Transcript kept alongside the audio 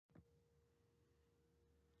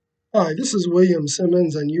Hi, this is William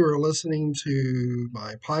Simmons, and you are listening to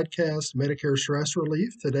my podcast, Medicare Stress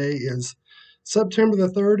Relief. Today is September the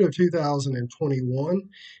 3rd of 2021,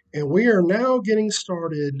 and we are now getting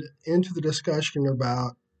started into the discussion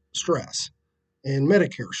about stress and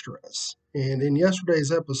Medicare stress. And in yesterday's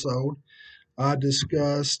episode, I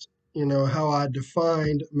discussed, how I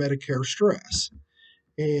defined Medicare stress.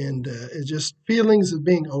 And it's just feelings of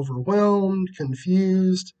being overwhelmed,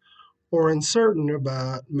 confused, or uncertain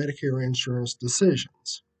about Medicare insurance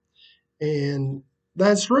decisions. And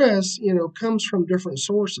that stress, comes from different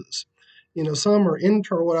sources. Some are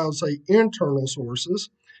internal, what I would say internal sources,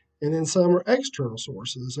 and then some are external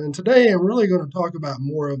sources. And today I'm really going to talk about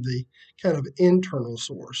more of the kind of internal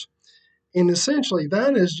source. And essentially,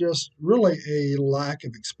 that is just really a lack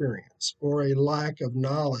of experience or a lack of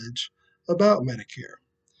knowledge about Medicare.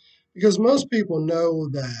 Because most people know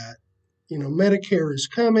that Medicare is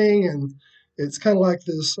coming, and it's kind of like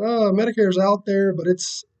this. Medicare's out there, but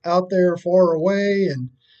it's out there far away, and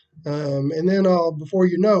then before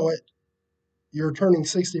you know it, you're turning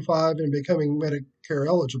 65 and becoming Medicare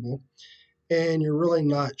eligible, and you're really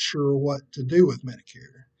not sure what to do with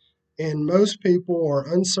Medicare. And most people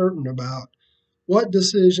are uncertain about what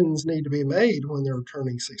decisions need to be made when they're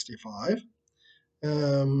turning 65.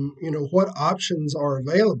 What options are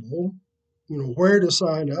available, where to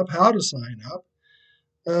sign up, how to sign up.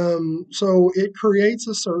 So it creates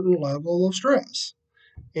a certain level of stress.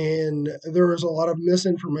 And there is a lot of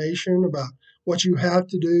misinformation about what you have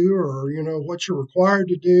to do or, what you're required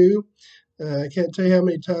to do. I can't tell you how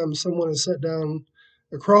many times someone has sat down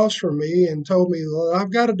across from me and told me, well,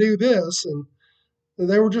 I've got to do this. And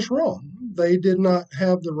they were just wrong. They did not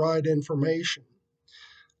have the right information.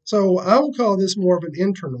 So I would call this more of an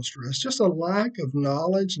internal stress, just a lack of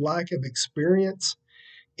knowledge, lack of experience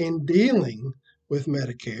in dealing with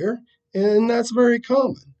Medicare, and that's very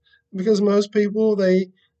common because most people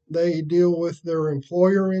they deal with their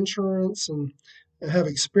employer insurance and have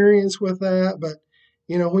experience with that, but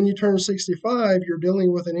when you turn 65, you're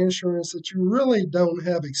dealing with an insurance that you really don't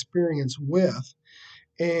have experience with,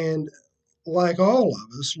 and like all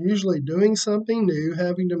of us, usually doing something new,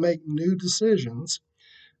 having to make new decisions.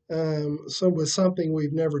 So with something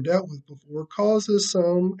we've never dealt with before causes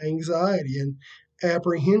some anxiety and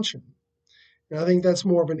apprehension. And I think that's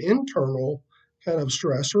more of an internal kind of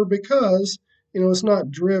stressor because, it's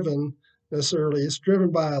not driven necessarily, it's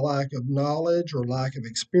driven by a lack of knowledge or lack of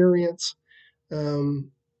experience.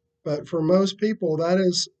 Um, but for most people, that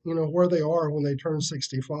is, where they are when they turn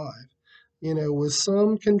 65. With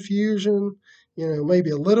some confusion, maybe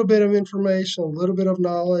a little bit of information, a little bit of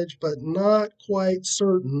knowledge, but not quite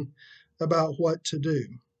certain about what to do.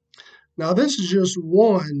 Now, this is just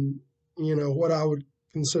one, what I would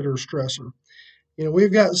consider stressor.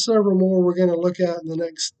 We've got several more we're going to look at in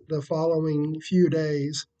the following few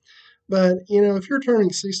days. But, if you're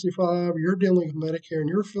turning 65, you're dealing with Medicare and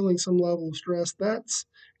you're feeling some level of stress, that's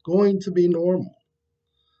going to be normal.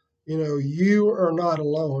 You are not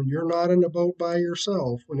alone. You're not in a boat by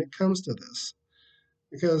yourself when it comes to this.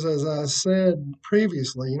 Because as I said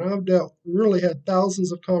previously, I've really had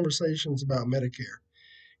thousands of conversations about Medicare.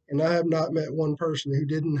 And I have not met one person who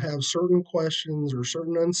didn't have certain questions or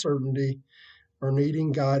certain uncertainty or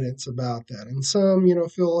needing guidance about that. And some,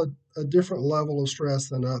 feel a different level of stress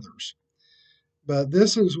than others. But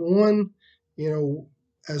this is one,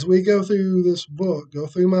 as we go through this book, go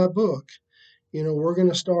through my book, we're going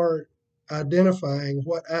to start identifying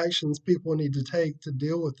what actions people need to take to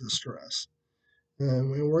deal with this stress.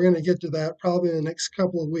 And we're going to get to that probably in the next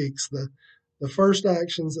couple of weeks, the first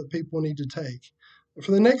actions that people need to take.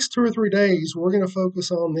 For the next 2 or 3 days, we're going to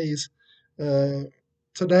focus on these.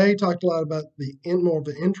 Today, talked a lot about more of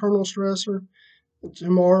the internal stressor.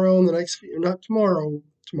 Tomorrow, and the next few, not tomorrow,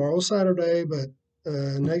 tomorrow's Saturday, but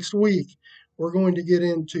next week, we're going to get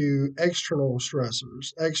into external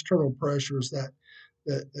stressors, external pressures that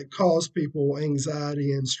cause people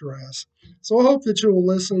anxiety and stress. So I hope that you'll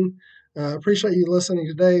listen. Appreciate you listening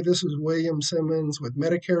today. This is William Simmons with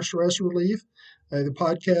Medicare Stress Relief, the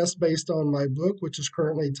podcast based on my book, which is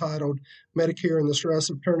currently titled Medicare and the Stress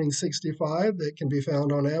of Turning 65, that can be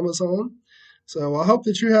found on Amazon. So I hope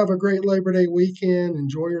that you have a great Labor Day weekend.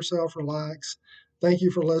 Enjoy yourself, relax. Thank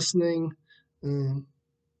you for listening.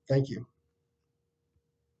 Thank you.